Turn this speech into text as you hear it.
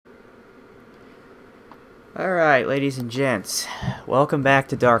Alright, ladies and gents, welcome back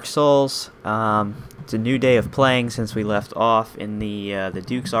to Dark Souls. It's a new day of playing since we left off in the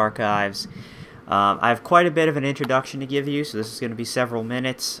Duke's Archives. I have quite a bit of an introduction to give you, so this is going to be several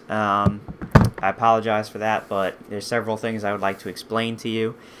minutes. I apologize for that, but there's several things I would like to explain to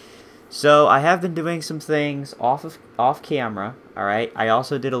you. So, I have been doing some things off camera, alright? I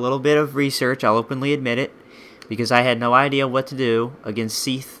also did a little bit of research, I'll openly admit it, because I had no idea what to do against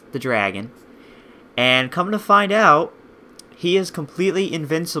Seath the Dragon. And come to find out, he is completely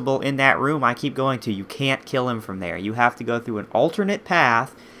invincible in that room I keep going to. You can't kill him from there. You have to go through an alternate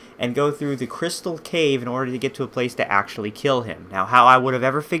path and go through the crystal cave in order to get to a place to actually kill him. Now, how I would have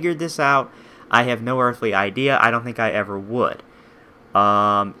ever figured this out, I have no earthly idea. I don't think I ever would.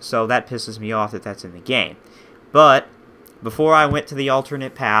 So that pisses me off that that's in the game. But before I went to the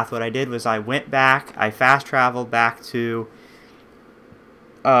alternate path, what I did was I went back, I fast traveled back to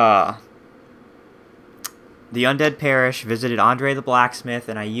the Undead Parish, visited Andre the Blacksmith,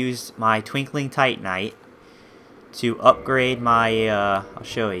 and I used my Twinkling Titanite to upgrade my, I'll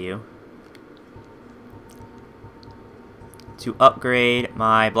show you, to upgrade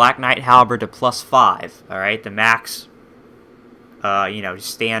my Black Knight Halberd to +5, alright, the max,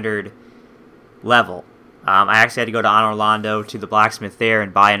 standard level. I actually had to go to Orlando to the blacksmith there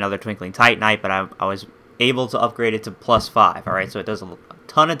and buy another Twinkling Titanite, but I was able to upgrade it to +5, alright, so it does a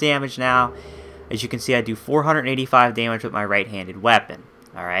ton of damage now. As you can see, I do 485 damage with my right-handed weapon,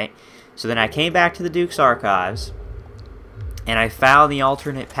 alright? So then I came back to the Duke's Archives, and I found the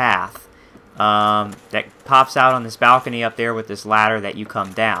alternate path that pops out on this balcony up there with this ladder that you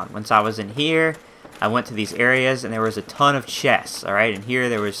come down. Once I was in here, I went to these areas, and there was a ton of chests, alright? And here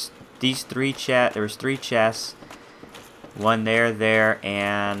there was three chests, one there,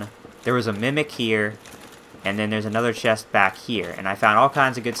 and there was a mimic here. And then there's another chest back here. And I found all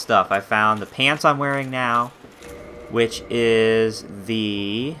kinds of good stuff. I found the pants I'm wearing now, which is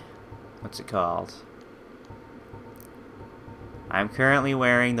the... what's it called? I'm currently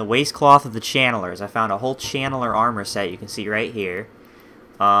wearing the waistcloth of the Channelers. I found a whole Channeler armor set you can see right here.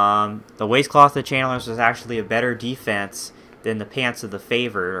 The waistcloth of the Channelers was actually a better defense than the pants of the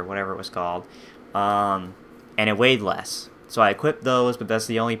Favored, or whatever it was called. And it weighed less. So I equipped those, but that's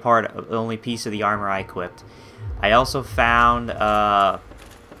the only piece of the armor I equipped. I also found, I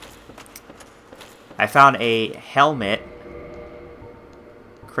found a helmet.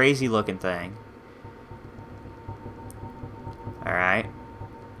 Crazy looking thing. Alright.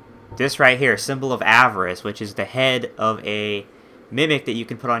 This right here, symbol of avarice, which is the head of a mimic that you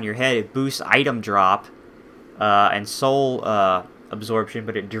can put on your head. It boosts item drop and soul absorption,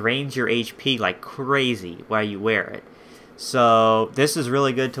 but it drains your HP like crazy while you wear it. So this is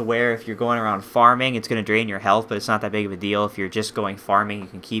really good to wear if you're going around farming. It's going to drain your health, but it's not that big of a deal. If you're just going farming, you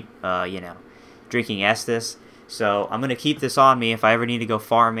can keep, drinking Estus. So I'm going to keep this on me if I ever need to go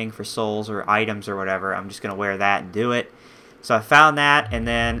farming for souls or items or whatever. I'm just going to wear that and do it. So I found that, and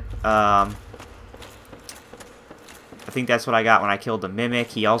then I think that's what I got when I killed the Mimic.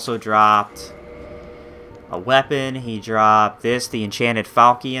 He also dropped a weapon. He dropped this, the Enchanted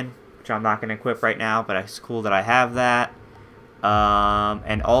Falchion, which I'm not going to equip right now, but it's cool that I have that.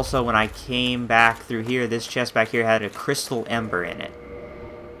 And also when I came back through here, this chest back here had a crystal ember in it.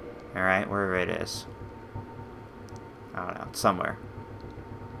 Alright, wherever it is. I don't know, it's somewhere.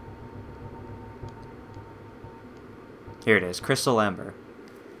 Here it is, crystal ember.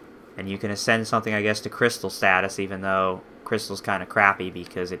 And you can ascend something, I guess, to crystal status, even though crystal's kind of crappy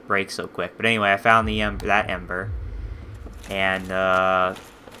because it breaks so quick. But anyway, I found the that ember. And,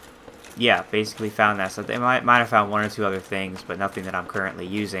 yeah, basically found that. So they might have found one or two other things, but nothing that I'm currently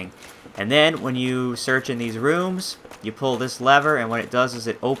using. And then when you search in these rooms, you pull this lever, and what it does is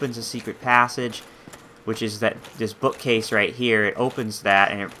it opens a secret passage, which is this bookcase right here. It opens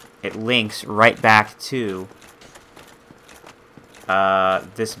that, and it links right back to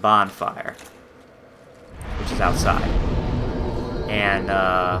this bonfire, which is outside. And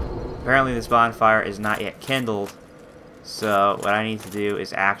apparently this bonfire is not yet kindled. So what I need to do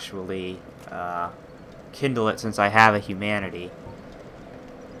is actually kindle it since I have a humanity.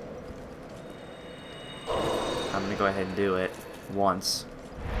 I'm going to go ahead and do it once.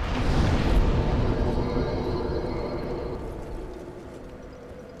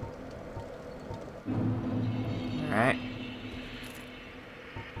 Alright.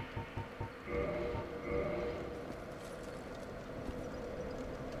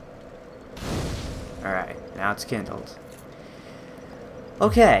 Alright, now it's kindled.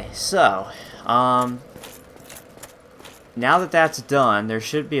 Okay, so, now that that's done, there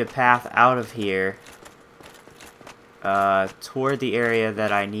should be a path out of here toward the area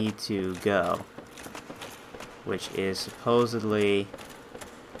that I need to go. which is supposedly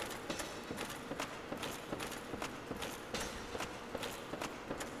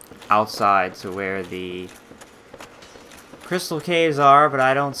outside to where the crystal caves are, but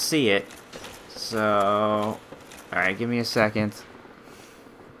I don't see it. So, alright, give me a second.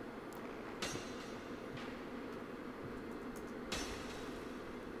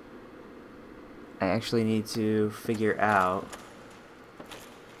 I actually need to figure out.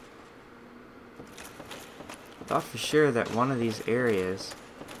 I thought for sure that one of these areas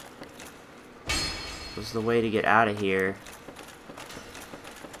was the way to get out of here.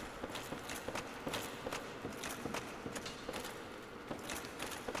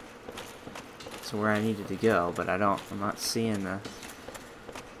 To where I needed to go, but I'm not seeing a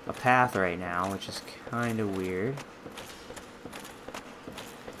path right now, which is kind of weird.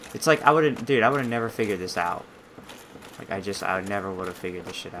 It's like I would have never figured this out. Like I never would have figured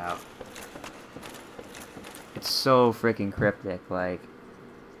this shit out. It's so freaking cryptic, like.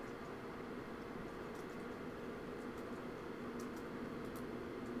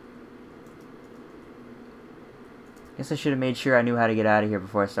 Guess I should have made sure I knew how to get out of here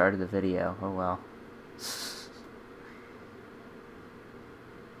before I started the video. Oh well.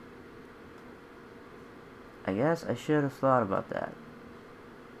 I guess I should have thought about that.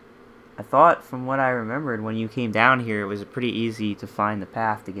 I thought, from what I remembered, when you came down here, it was pretty easy to find the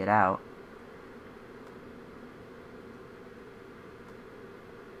path to get out.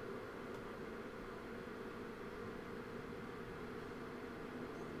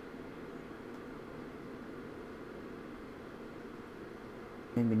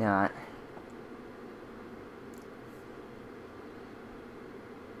 Maybe not.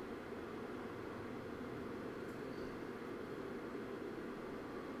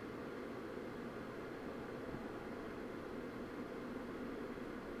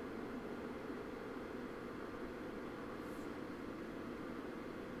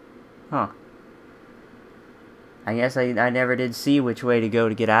 Huh. I guess I never did see which way to go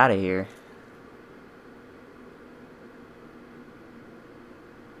to get out of here.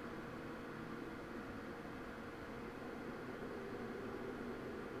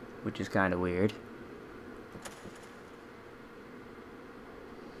 Which is kind of weird.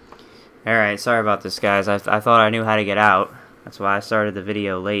 Alright, sorry about this, guys. I thought I knew how to get out. That's why I started the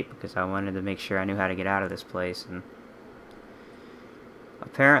video late, because I wanted to make sure I knew how to get out of this place, and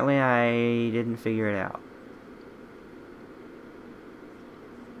apparently I didn't figure it out.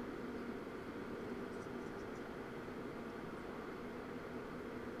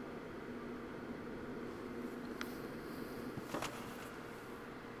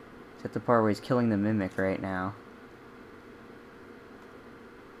 It's at the part where he's killing the mimic right now.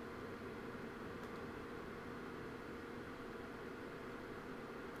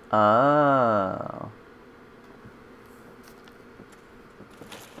 Oh.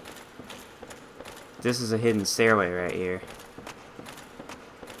 This is a hidden stairway right here.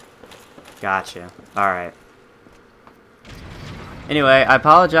 Gotcha. Alright. Anyway, I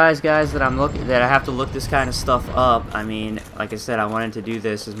apologize, guys, that I have to look this kind of stuff up. I mean, like I said, I wanted to do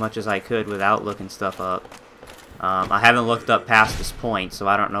this as much as I could without looking stuff up. I haven't looked up past this point, so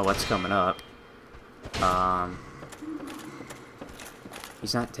I don't know what's coming up.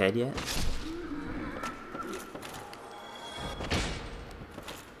 He's not dead yet?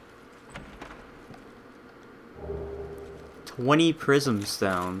 20 prism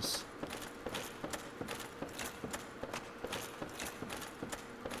stones.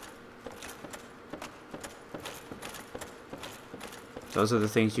 Those are the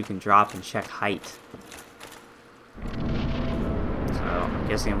things you can drop and check height. So, I'm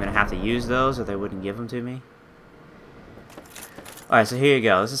guessing I'm going to have to use those or they wouldn't give them to me. Alright, so here you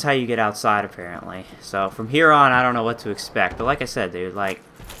go. This is how you get outside, apparently. So, from here on, I don't know what to expect. But like I said, dude, like,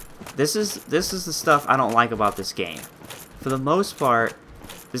 this is the stuff I don't like about this game. For the most part,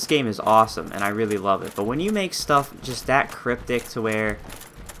 this game is awesome, and I really love it. But when you make stuff just that cryptic to where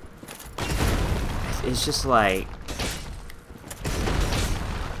it's just like...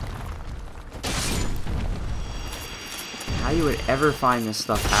 how you would ever find this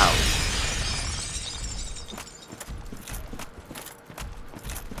stuff out?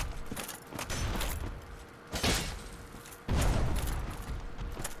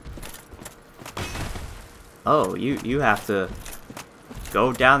 Oh, you have to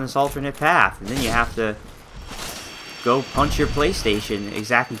go down this alternate path, and then you have to go punch your PlayStation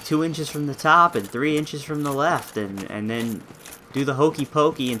exactly 2 inches from the top and 3 inches from the left, and then do the hokey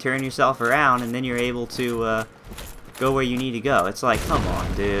pokey and turn yourself around, and then you're able to go where you need to go. It's like, come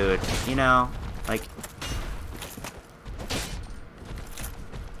on, dude. You know, like,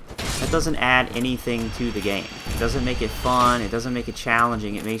 just doesn't add anything to the game. It doesn't make it fun. It doesn't make it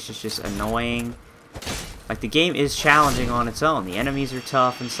challenging. It makes it just annoying. Like, the game is challenging on its own. The enemies are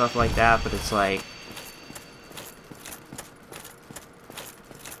tough and stuff like that, but it's like...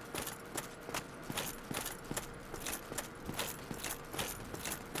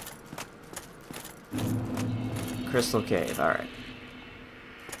 Crystal Cave, alright.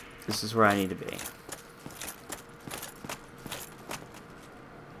 This is where I need to be.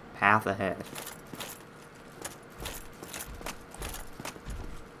 Path ahead.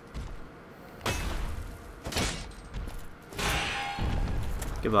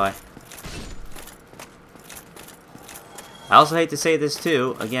 Goodbye. I also hate to say this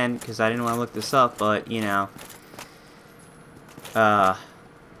too, again, because I didn't want to look this up, but, you know,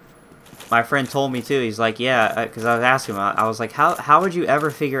 my friend told me too, he's like, yeah, because I was asking him, I was like, how would you ever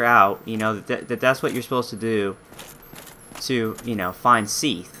figure out, you know, that's what you're supposed to do to, you know, find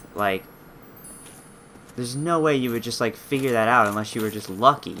Seath? Like, there's no way you would just, like, figure that out unless you were just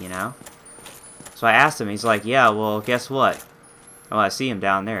lucky, you know? So I asked him, he's like, yeah, well, guess what? Oh, I see him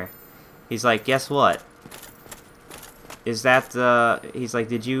down there. He's like, guess what? Is that, he's like,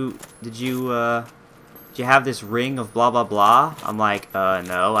 did you have this ring of blah, blah, blah? I'm like,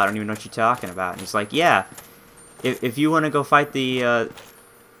 no, I don't even know what you're talking about. And he's like, yeah, if you want to go fight the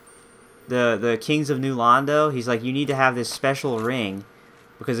Kings of New Londo, he's like, you need to have this special ring,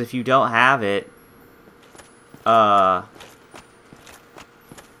 because if you don't have it, then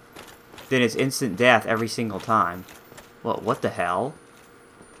it's instant death every single time. What the hell?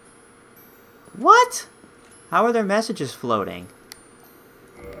 What? How are there messages floating?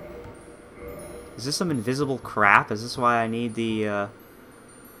 Is this some invisible crap? Is this why I need the,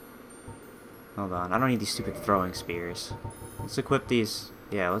 Hold on, I don't need these stupid throwing spears. Let's equip these...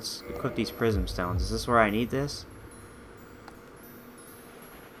 Yeah, let's equip these prism stones. Is this where I need this?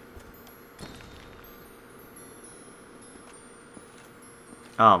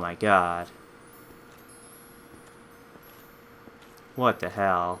 Oh my god. What the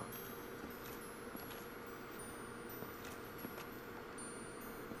hell?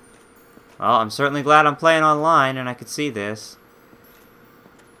 Well, I'm certainly glad I'm playing online and I could see this.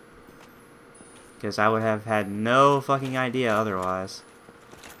 Because I would have had no fucking idea otherwise.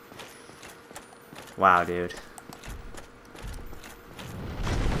 Wow, dude.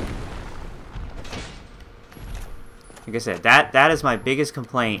 Like I said, that is my biggest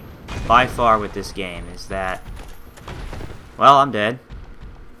complaint by far with this game, is that... Well, I'm dead.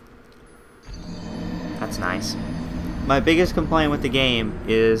 That's nice. My biggest complaint with the game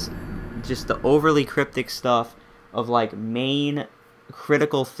is just the overly cryptic stuff of, like, main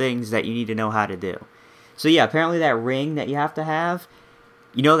critical things that you need to know how to do. So yeah, apparently that ring that you have to have,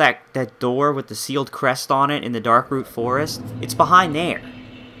 you know, that door with the sealed crest on it in the Darkroot Forest? It's behind there.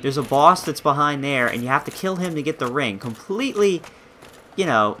 There's a boss that's behind there, and you have to kill him to get the ring. Completely, you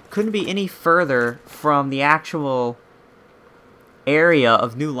know, couldn't be any further from the actual area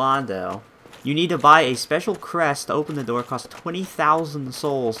of New Londo. You need to buy a special crest to open the door. It costs 20,000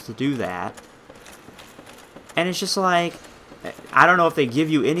 souls to do that. And it's just like, I don't know if they give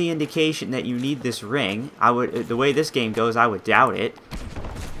you any indication that you need this ring. The way this game goes, I would doubt it.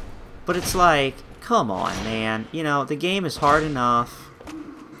 But it's like, come on, man. You know, the game is hard enough.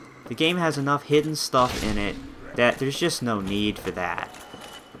 The game has enough hidden stuff in it that there's just no need for that.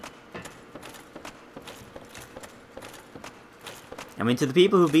 I mean, to the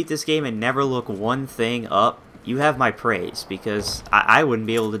people who beat this game and never look one thing up, you have my praise, because I wouldn't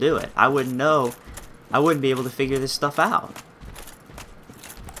be able to do it. I wouldn't know. I wouldn't be able to figure this stuff out.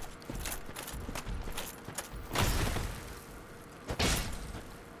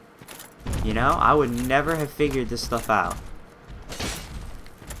 You know, I would never have figured this stuff out.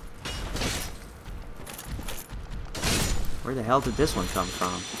 Where the hell did this one come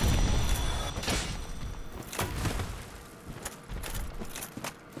from?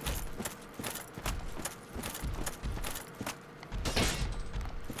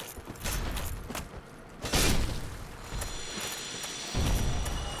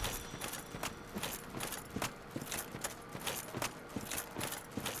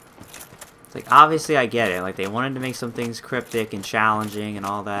 It's like, obviously I get it. Like, they wanted to make some things cryptic and challenging and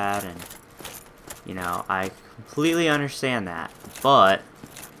all that, and, you know, I completely understand that. But,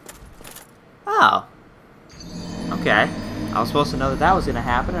 oh, okay. I was supposed to know that that was going to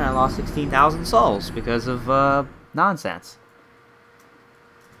happen, and I lost 16,000 souls because of, nonsense.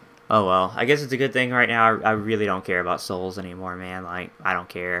 Oh well, I guess it's a good thing right now. I really don't care about souls anymore, man. Like, I don't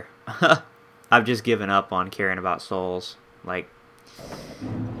care. I've just given up on caring about souls. Like,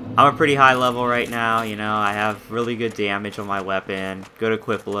 I'm a pretty high level right now, you know, I have really good damage on my weapon, good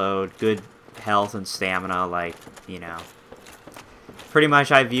equip load, good health and stamina, like, you know. Pretty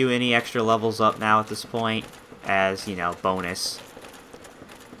much I view any extra levels up now at this point as, you know, bonus.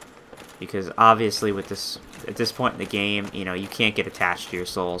 Because obviously with this, at this point in the game, you know, you can't get attached to your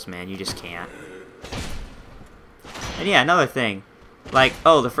souls, man, you just can't. And yeah, another thing, like,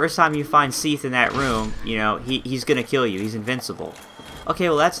 oh, the first time you find Seath in that room, you know, he's gonna kill you, he's invincible. Okay,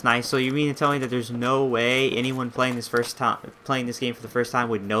 well that's nice. So you mean to tell me that there's no way anyone playing this game for the first time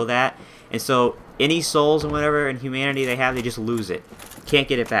would know that? And so any souls and whatever in humanity they have, they just lose it. Can't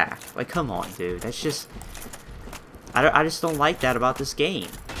get it back. Like, come on, dude. That's just... I just don't like that about this game.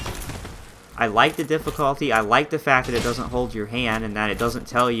 I like the difficulty. I like the fact that it doesn't hold your hand and that it doesn't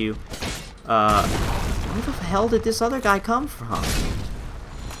tell you, where the hell did this other guy come from?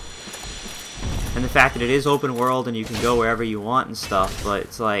 And the fact that it is open world and you can go wherever you want and stuff, but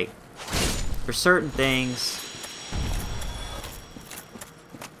it's like, for certain things,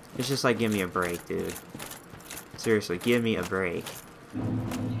 it's just like, give me a break, dude. Seriously, give me a break.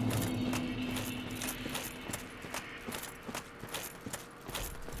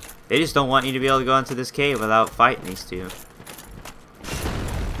 They just don't want you to be able to go into this cave without fighting these two.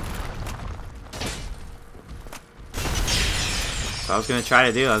 So I was gonna try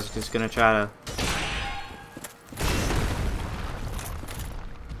to do, I was just gonna try to...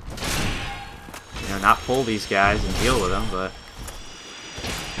 you know, not pull these guys and deal with them, but...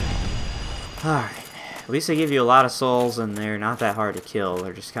 Alright. At least they give you a lot of souls and they're not that hard to kill,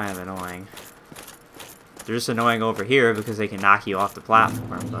 they're just kind of annoying. They're just annoying over here because they can knock you off the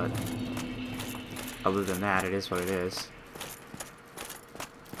platform, but... other than that, it is what it is.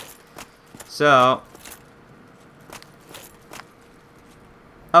 So...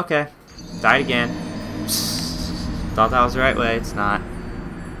 okay. Died again. Thought that was the right way, it's not.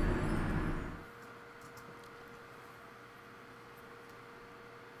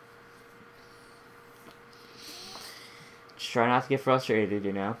 Just try not to get frustrated,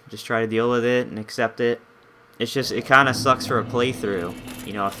 you know? Just try to deal with it and accept it. It's just, it kind of sucks for a playthrough,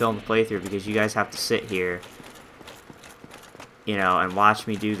 you know, a filmed playthrough, because you guys have to sit here, you know, and watch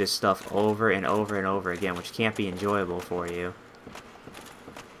me do this stuff over and over and over again, which can't be enjoyable for you.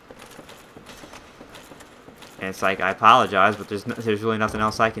 And it's like, I apologize, but there's really nothing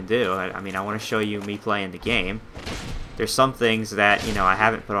else I can do. I mean, I want to show you me playing the game. There's some things that, you know, I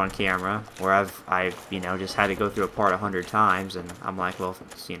haven't put on camera, where I've you know, just had to go through a part 100 times, and I'm like, well,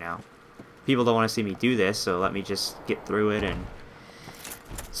 you know, people don't want to see me do this, so let me just get through it and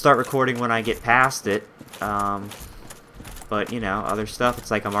start recording when I get past it. But, you know, other stuff, it's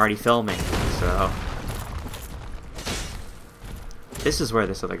like I'm already filming, so... this is where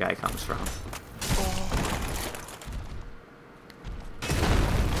this other guy comes from.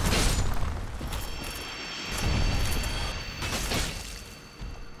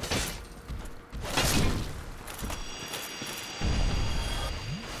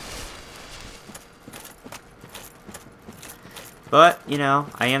 But, you know,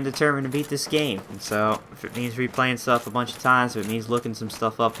 I am determined to beat this game, and so if it means replaying stuff a bunch of times, if it means looking some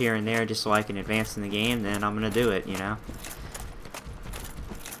stuff up here and there just so I can advance in the game, then I'm gonna do it, you know?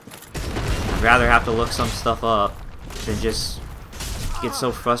 I'd rather have to look some stuff up than just get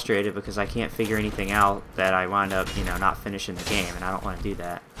so frustrated because I can't figure anything out that I wind up, you know, not finishing the game, and I don't want to do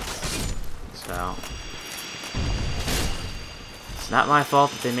that. So... it's not my fault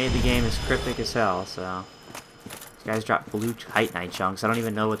that they made the game as cryptic as hell, so... these guys drop blue titanite chunks. I don't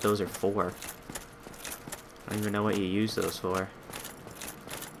even know what those are for. I don't even know what you use those for.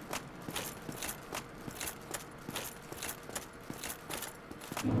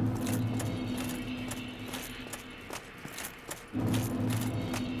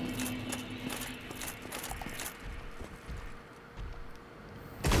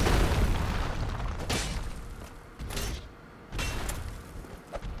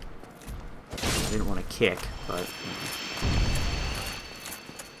 I didn't want to kick, but...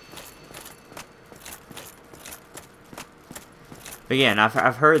 again,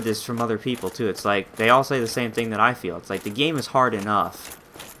 I've heard this from other people too. It's like, they all say the same thing that I feel. It's like, the game is hard enough,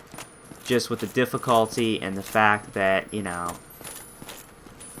 just with the difficulty and the fact that, you know,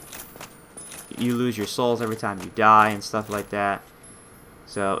 you lose your souls every time you die and stuff like that.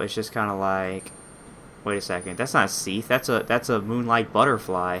 So it's just kind of like, wait a second, that's not a Seath, that's a moonlight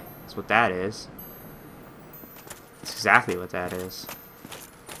butterfly. That's what that is. That's exactly what that is.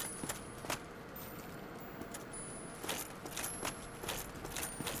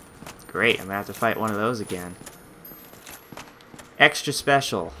 Great, I'm gonna have to fight one of those again. Extra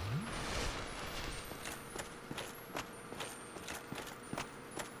special.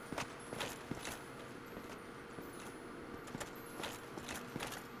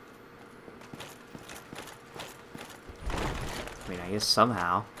 mean, I guess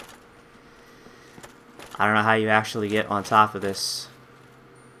somehow. I don't know how you actually get on top of this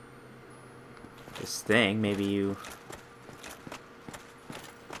thing. Maybe you...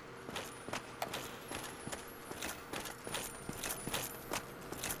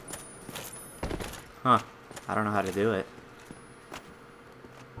 Huh. I don't know how to do it.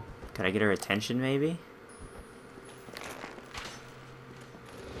 Could I get her attention, maybe?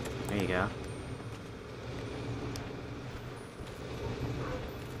 There you go.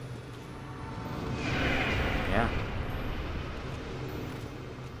 Yeah.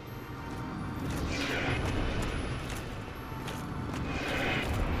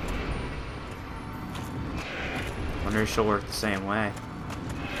 Wonder if she'll work the same way.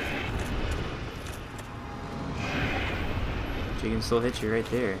 She can still hit you right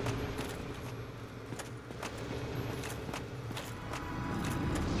there.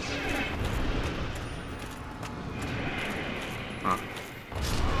 Huh.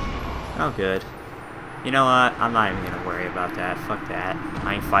 Oh, good. You know what? I'm not even gonna worry about that. Fuck that.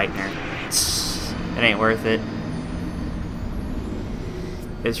 I ain't fighting her. It ain't worth it.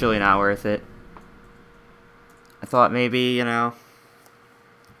 It's really not worth it. I thought maybe, you know...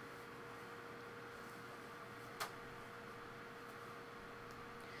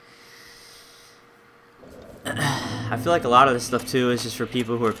 I feel like a lot of this stuff too is just for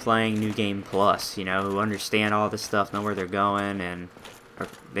people who are playing New Game Plus, you know, who understand all this stuff, know where they're going, and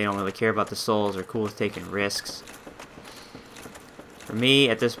they don't really care about the souls, or cool with taking risks. For me,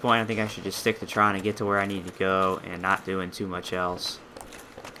 at this point, I think I should just stick to trying to get to where I need to go and not doing too much else.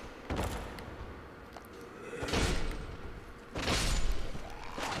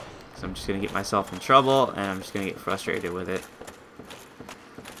 So I'm just going to get myself in trouble, and I'm just going to get frustrated with it.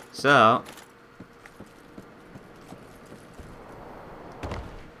 So...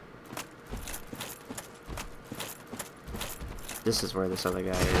 this is where this other guy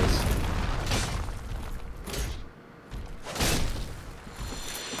is.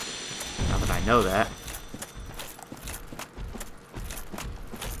 Now that I know that.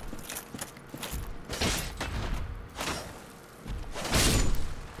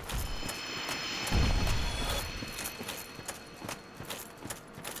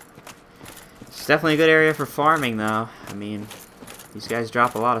 It's definitely a good area for farming, though. I mean, these guys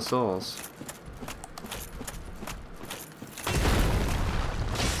drop a lot of souls.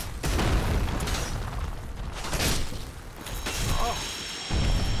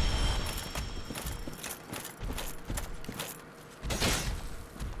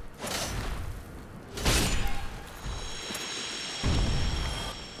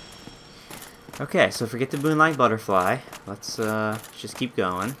 Okay, so forget the Moonlight Butterfly. Let's just keep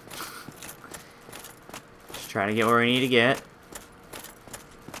going. Just try to get where we need to get.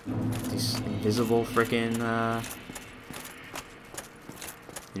 These invisible frickin'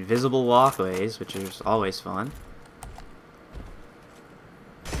 invisible walkways, which is always fun.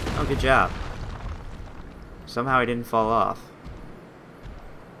 Oh, good job. Somehow I didn't fall off.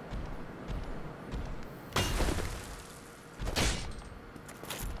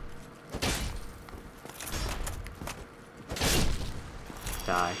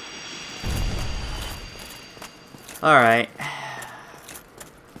 Die. Alright.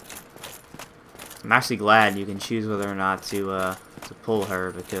 I'm actually glad you can choose whether or not to pull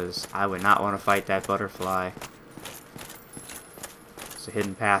her, because I would not want to fight that butterfly. It's a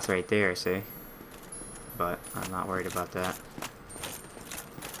hidden path right there, see? But I'm not worried about that.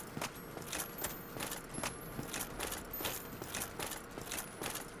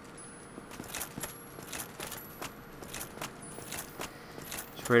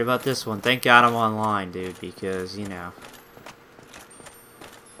 Worried about this one. Thank God I'm online, dude, because, you know.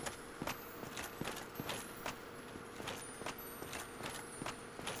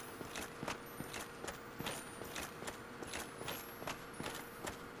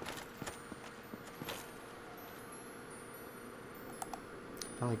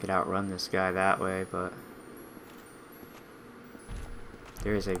 Probably could outrun this guy that way, but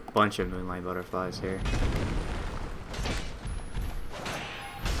there is a bunch of Moonlight Butterflies here.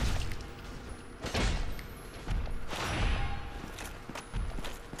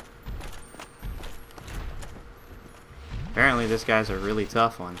 Apparently this guy's a really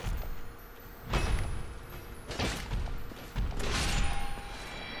tough one.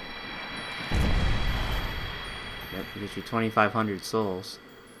 Yep, he gives you 2,500 souls.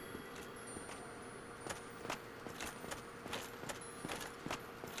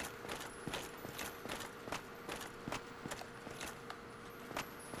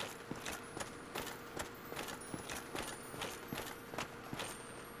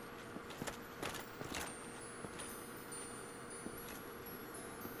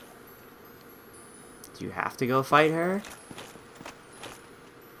 Do you have to go fight her?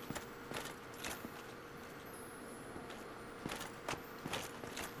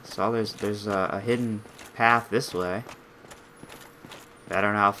 So there's a hidden path this way. I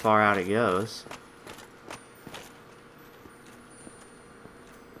don't know how far out it goes.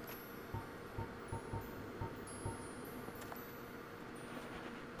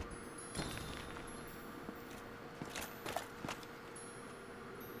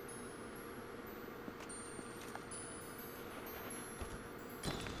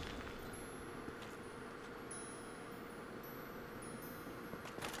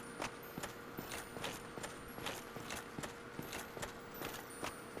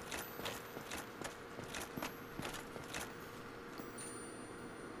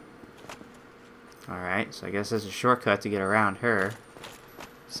 Alright, so I guess there's a shortcut to get around her.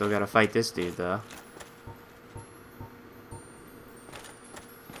 Still gotta fight this dude, though.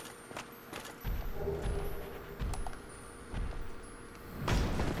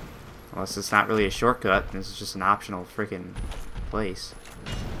 Unless it's not really a shortcut, this is just an optional freaking place.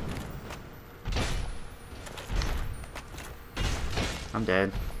 I'm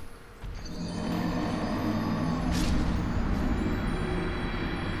dead.